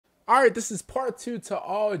All right, this is part 2 to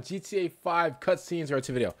all GTA 5 cutscenes or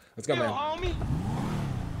to video. Let's go, man. Homie.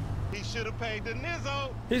 He should have paid the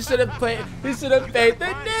Nizzo. He should have paid the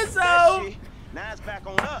Nizzo. Now it's back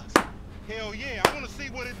on us. Hell yeah, I want to see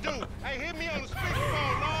what it do. Hey, hit me on the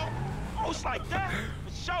speakerphone, dog. Oh, it's like that.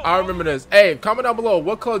 For sure. I remember this. Hey, comment down below.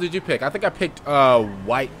 What color did you pick? I think I picked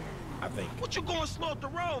white. I think. What you going slow up the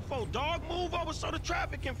road for, dog? Move over so the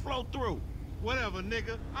traffic can flow through. Whatever,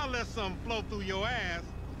 nigga. I'll let something flow through your ass.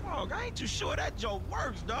 Dog, I ain't too sure that joke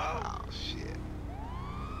works, dog. Oh, shit.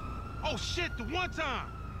 Oh, shit, the one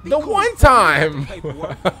time. The one time.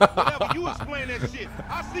 Whatever, you explain that shit.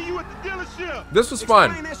 I'll see you at the dealership. This was fun.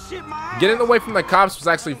 Getting away from the cops was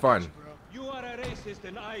actually fun. You are a racist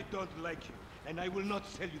and I don't like you. And I will not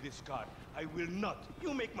sell you this car. I will not.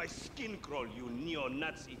 You make my skin crawl, you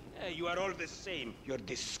neo-Nazi. Hey, you are all the same. You're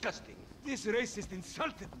disgusting. This racist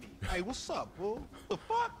insulted me. Hey, what's up, boo? The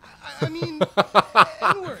fuck? I mean,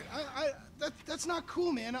 N-word. That's not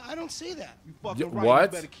cool, man. I don't say that. You fucking right. What? You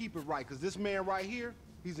better keep it right, because this man right here,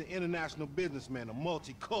 he's an international businessman, a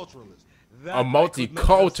multiculturalist. A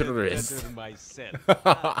multiculturalist. Myself.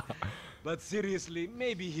 But seriously,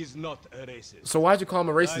 maybe he's not a racist. So why'd you call him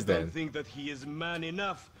a racist then? I don't think that he is man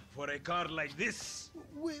enough for a car like this.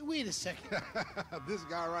 Wait a second. This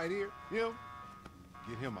guy right here, him,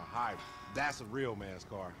 get him a hybrid. That's a real man's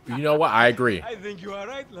car. You know what? I agree. I think you are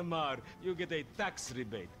right, Lamar. You get a tax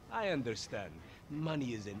rebate. I understand.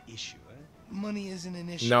 Money is an issue, eh? Money isn't an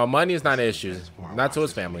issue. No, money is not an issue. Not to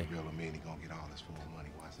his family.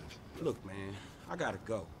 Look, man, I gotta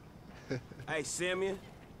go. Hey, Simeon,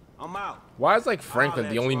 I'm out. Why is like Franklin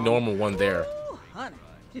the only normal one there? Ooh, honey.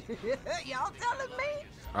 Y'all telling me?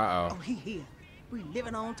 Uh-oh. Oh, he here. We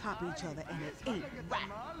living on top of each other and it ain't right.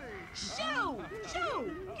 Shoo!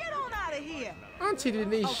 Get on out of here! Auntie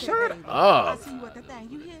Denise, Okay, shut baby. I up. see you at the thing.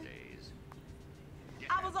 You hear?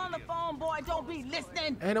 I was on the phone, boy. Don't be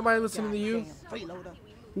listening. Ain't nobody listening to you. Goddamn freeloader.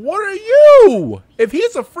 What are you? If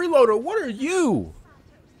he's a freeloader, what are you?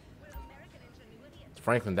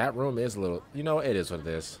 Franklin, that room is a little, you know, it is what it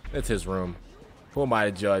is. It's his room. Who am I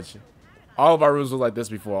to judge? All of our rooms were like this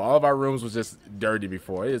before. All of our rooms was just dirty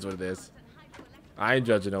before. It is what it is. I ain't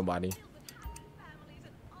judging nobody.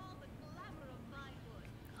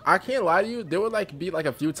 I can't lie to you. There would like be like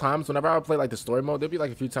a few times whenever I would play like the story mode. There'd be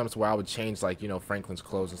like a few times where I would change like, you know, Franklin's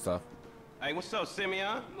clothes and stuff. Hey, what's up,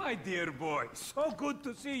 Simeon? My dear boy, so good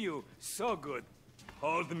to see you. So good.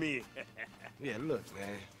 Hold me. Yeah, look,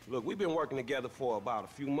 man. Look, we've been working together for about a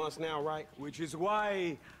few months now, right? Which is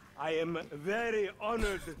why I am very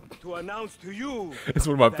honored to announce to you It's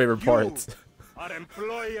one of my that favorite parts. You are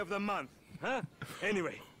Employee of the Month. Huh?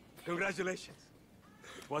 Anyway, congratulations.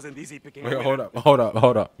 It wasn't easy picking Wait, a hold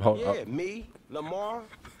winner. up. Yeah, me, Lamar,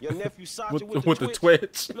 your nephew Sacha With the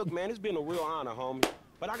Twitch. Look, man, it's been a real honor, homie.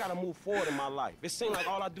 But I gotta move forward in my life. It seems like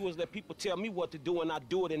all I do is let people tell me what to do and I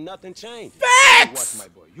do it and nothing changes. Watch, my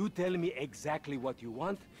boy. You tell me exactly what you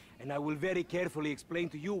want, and I will very carefully explain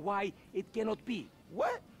to you why it cannot be.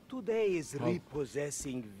 What? Today is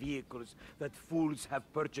repossessing vehicles that fools have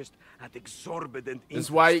purchased at exorbitant That's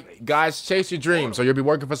interest why, rates. guys, chase your dreams or you'll be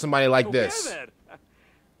working for somebody like this. Together.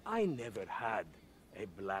 I never had a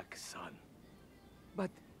black son.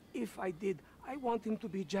 But if I did, I want him to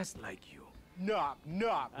be just like you. Knock,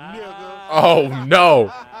 nigga. Oh,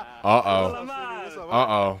 no. Uh-oh.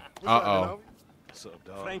 Lamar. Uh-oh. What's up,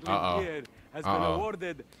 dog? Franklin here has been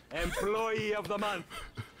awarded Employee of the Month.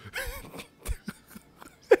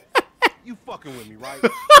 You fucking with me, right?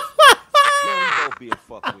 Man, we both being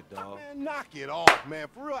fucked with, dog. Man, knock it off, man.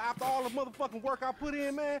 For real, after all the motherfucking work I put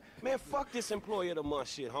in, man. Man, fuck this Employee of the Month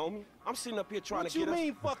shit, homie. I'm sitting up here trying What to you get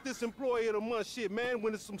mean, fuck this Employee of the Month shit, man?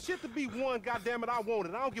 When there's some shit to be won, goddammit, I want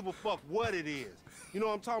it. I don't give a fuck what it is. You know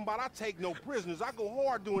what I'm talking about? I take no prisoners. I go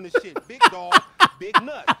hard doing this shit. Big dog, big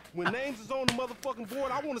nut. When names is on the motherfucking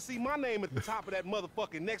board, I want to see my name at the top of that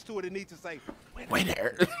motherfucking next to it. It needs to say,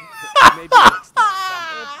 Winner. maybe next month.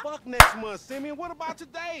 Man, fuck next month, Simeon. What about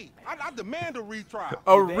today? I demand a retrial.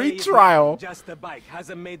 A Today retrial. is Just a bike.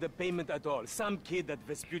 Hasn't made a payment at all. Some kid at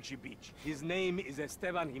Vespucci Beach. His name is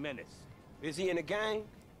Esteban Jimenez. Is he in the gang?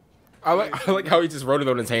 I like how he just wrote it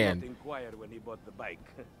on his hand. Not inquire when he bought the bike.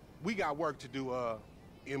 We got work to do,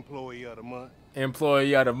 Employee of the Month.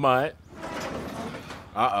 Employee of the month.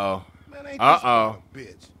 Uh-oh. Man, ain't this Uh-oh. a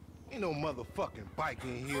bitch? Ain't no motherfucking bike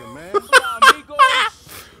in here, man.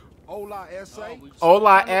 Hola, S.A.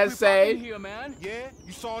 Hola, S.A. Here, man. Yeah?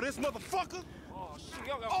 You saw this motherfucker? Oh,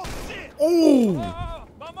 shit. Ooh.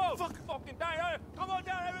 Vamos. Fucking die. Come on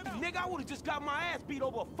down, everybody. Nigga, I would've just got my ass beat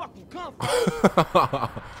over a fucking comfort.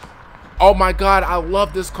 Oh my god, I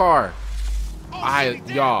love this car. Oh, shit, he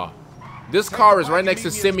did. Y'all. This car is right next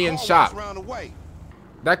to Simeon's shop.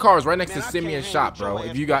 That car is right next to Simeon's shop, bro.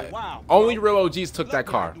 If you got only real OGs took that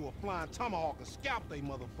car. Do a flying tomahawk and scalp they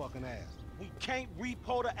motherfucking ass. We can't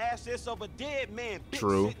repo the assets of a dead man, bitch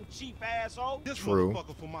True. sitting cheap asshole. This True.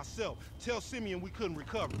 motherfucker for myself. Tell Simeon we couldn't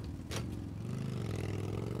recover.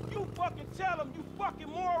 You fucking tell him, you fucking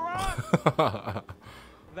moron.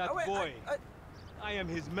 That boy. I am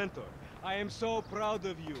his mentor. I am so proud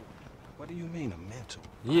of you. What do you mean, a mentor?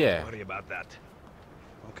 Yeah. Don't worry about that.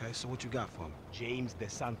 Okay, so what you got for me? James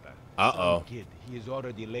DeSanta. Uh-oh. Some kid. He is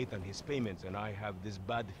already late on his payments, and I have this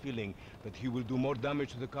bad feeling that he will do more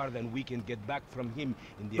damage to the car than we can get back from him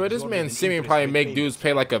in the Bro, this man exorbitant Simeon interest probably rate make payments. dudes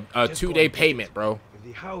pay like a Just 2-day go payment, bro.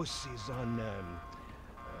 The house is on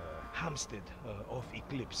Hampstead off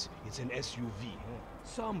Eclipse. It's an SUV.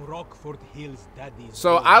 Some Rockford Hills daddies.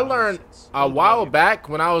 So do I learned nonsense. a Don't while worry. back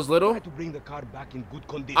when I was little. Try to bring the car back in good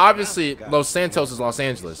condition. Obviously, huh? Los Santos is Los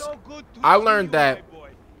Angeles. So good to I see learned you, that. my boy.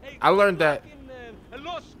 Hey, I learned good that. luck in,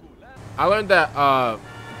 law school, huh? I learned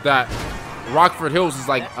that Rockford Hills is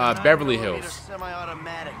like Beverly Hills.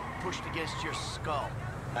 Semi-automatic pushed against your skull.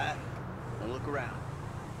 Huh? Now look around.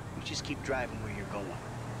 You just keep driving where you're going.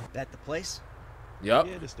 That the place? Yup.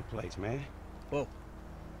 Yeah, this the place, man. Whoa.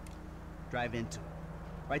 Drive into it.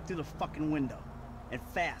 Right through the fucking window. And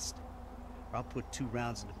fast. Or I'll put 2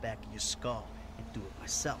 rounds in the back of your skull and do it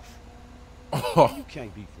myself. Oh, You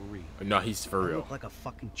can't be for real. no, he's for I real. look like a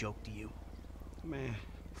fucking joke to you. Man,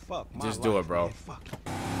 fuck my Just do life, it, bro. Man. Fuck it.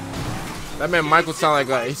 That man Michael sound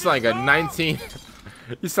like he's like a 19.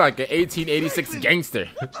 He sound like an 1886 gangster.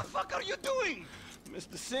 What the fuck are you doing?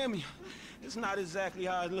 Mr. Simeon, it's not exactly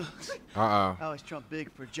how it looks. Uh-oh. I always trump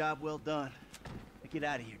big for a job well done. Now get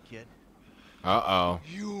out of here, kid. Uh-oh.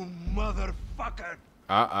 You motherfucker!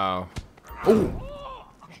 Uh-oh. Ooh.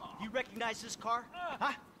 You recognize this car?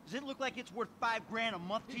 Huh? Does it look like it's worth $5 grand a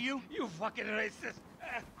month to you? You fucking racist!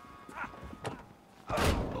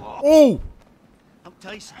 Ooh. I'll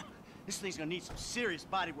tell you something. This thing's gonna need some serious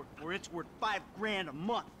body work before it's worth $5 grand a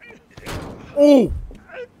month. Ooh.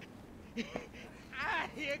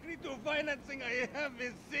 He agreed to financing. I have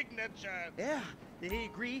his signature. Yeah, they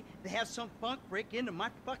agree to have some punk break into my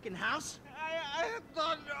fucking house? I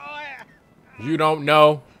don't know. You don't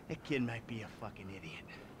know. That kid might be a fucking idiot,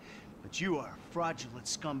 but you are a fraudulent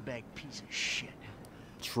scumbag piece of shit.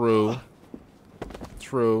 True.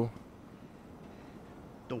 True.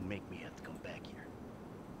 Don't make me have to come back here.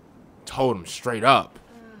 Told him straight up.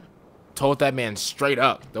 Told that man straight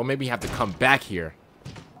up. Don't make me have to come back here.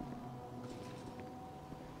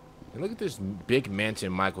 And look at this big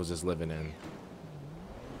mansion Michael's just living in.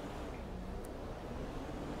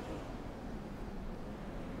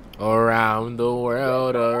 Around the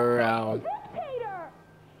world, around.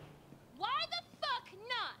 Why the fuck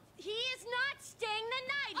not? He is not staying the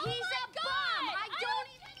night. He's a bum. I don't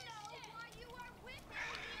even know why you are with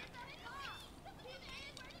him. He's a bum.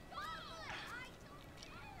 He's a bum. I don't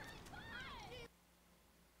care.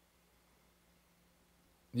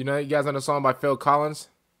 You know, you guys know the song by Phil Collins?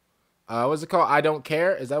 What's it called? I Don't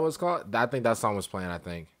Care? Is that what it's called? I think that song was playing, I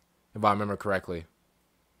think. If I remember correctly.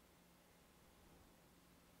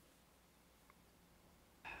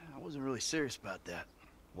 I wasn't really serious about that.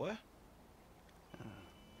 What?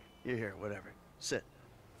 You're here, whatever. Sit.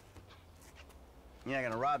 You're not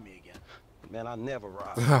gonna rob me again. Man, I never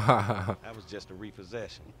robbed. That was just a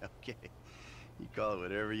repossession. Okay. You call it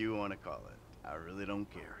whatever you want to call it. I really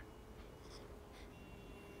don't care.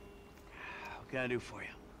 What can I do for you?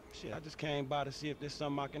 Shit, I just came by to see if there's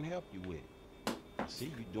something I can help you with. I see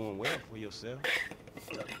you doing well for yourself.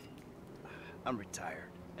 I'm retired.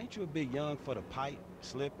 Ain't you a bit young for the pipe,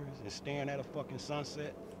 slippers, and staring at a fucking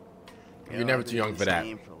sunset? You You're know, never I've too been young in for this that.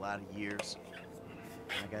 game for a lot of years.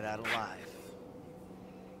 I got out alive.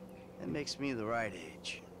 That makes me the right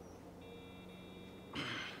age.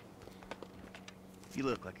 You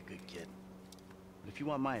look like a good kid. But if you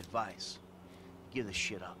want my advice, give this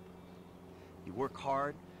shit up. You work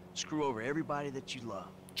hard, screw over everybody that you love.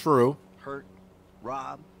 True. Hurt,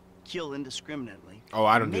 rob, kill indiscriminately. Oh,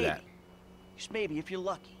 I don't do Maybe, that. just maybe, if you're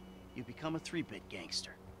lucky, you become a 3-bit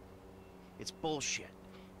gangster. It's bullshit.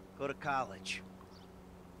 Go to college.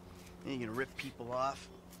 Then you're gonna rip people off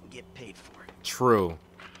and get paid for it. True.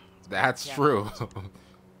 That's true.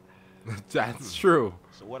 That's true.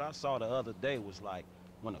 So what I saw the other day was like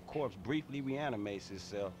when a corpse briefly reanimates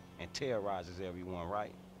itself and terrorizes everyone,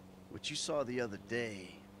 right? What you saw the other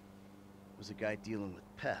day was a guy dealing with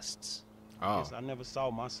pests. Oh. Guess I never saw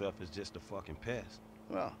myself as just a fucking pest.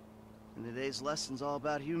 Well, and today's lesson's all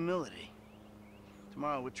about humility.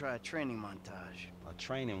 Tomorrow we'll try a training montage. A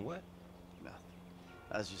training what? Nothing.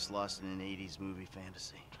 I was just lost in an 80s movie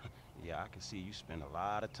fantasy. Yeah, I can see you spend a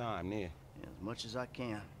lot of time there. Yeah, as much as I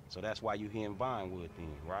can. So that's why you here in Vinewood then,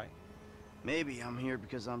 right? Maybe I'm here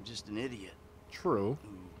because I'm just an idiot True. who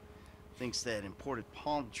thinks that imported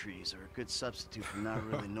palm trees are a good substitute for not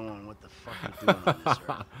really knowing what the fuck we're doing on this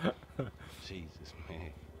earth. Jesus, man.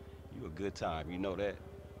 You a good time, you know that?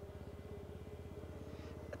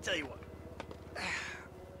 I tell you what.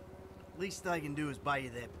 Least I can do is buy you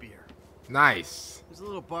that beer. Nice. There's a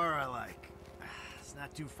little bar I like. It's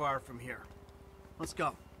not too far from here. Let's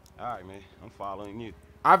go. All right, man. I'm following you.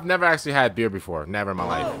 I've never actually had beer before. Never in my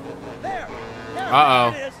life. There.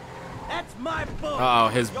 Uh-oh. There it is. That's my boat. Uh-oh,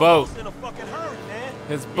 his boat. In a fucking hurry, man.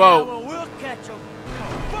 His boat. Yeah, well, we'll catch him.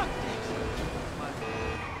 Fuck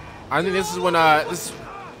I think this is when, this...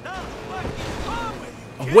 No, fucking wrong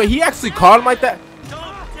with you? Wait, he actually called him like that? Don't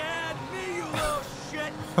dad me, you little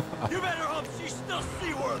shit. You better hope she's still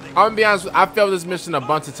seaworthy. I'm gonna be honest, I failed this mission a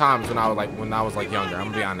bunch of times when I was like younger. I'm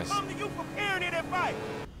gonna be honest.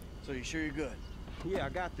 So you sure you're good? Yeah, I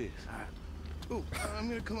got this. Ooh, I'm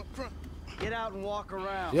gonna come up front. Get out and walk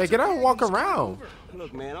around. Yeah, get out and walk around.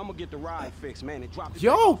 Look, man, I'm gonna get the ride fixed, man, and drop it.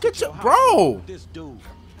 Yo, back get at your house bro. with this dude.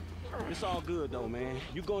 It's all good though, man.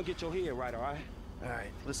 You go and get your head right, all right? All right,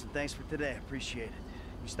 listen, thanks for today. Appreciate it.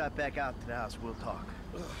 You stop back out to the house, we'll talk.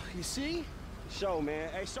 You see? Show, man.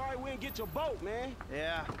 Hey, sorry we didn't get your boat, man.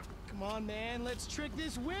 Yeah. Come on, man. Let's trick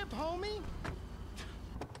this whip, homie.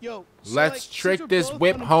 Yo, so, Let's like, since trick we're this both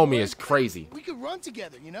whip, homie. unemployed, Is crazy. We could run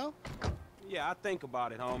together, you know? Yeah, I think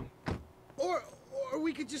about it, homie. Or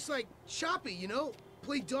we could just like shop it, you know?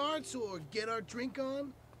 Play darts or get our drink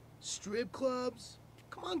on. Strip clubs.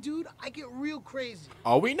 Come on, dude. I get real crazy.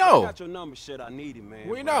 Oh, we I know. got your number, shit. I need it, man.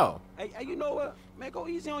 We bro. know. Hey, you know what? Man, go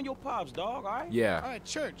easy on your pops, dog, all right? All Yeah. right,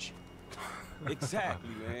 church. Exactly,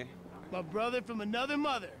 man. My brother from another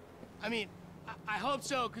mother. I mean, I hope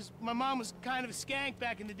so, because my mom was kind of a skank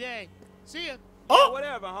back in the day. See ya. Oh,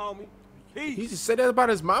 Whatever, homie. he Peace. just said that about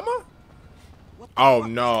his mama? Oh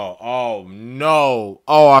no. Oh no.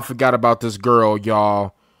 Oh, I forgot about this girl,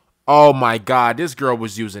 y'all. Oh my God, this girl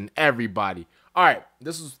was using everybody. All right,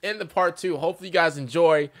 this is in the part 2. Hopefully you guys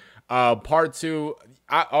enjoy part 2.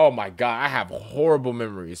 Oh my God, I have horrible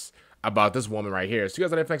memories about this woman right here. So you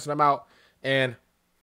guys, thanks for them out, and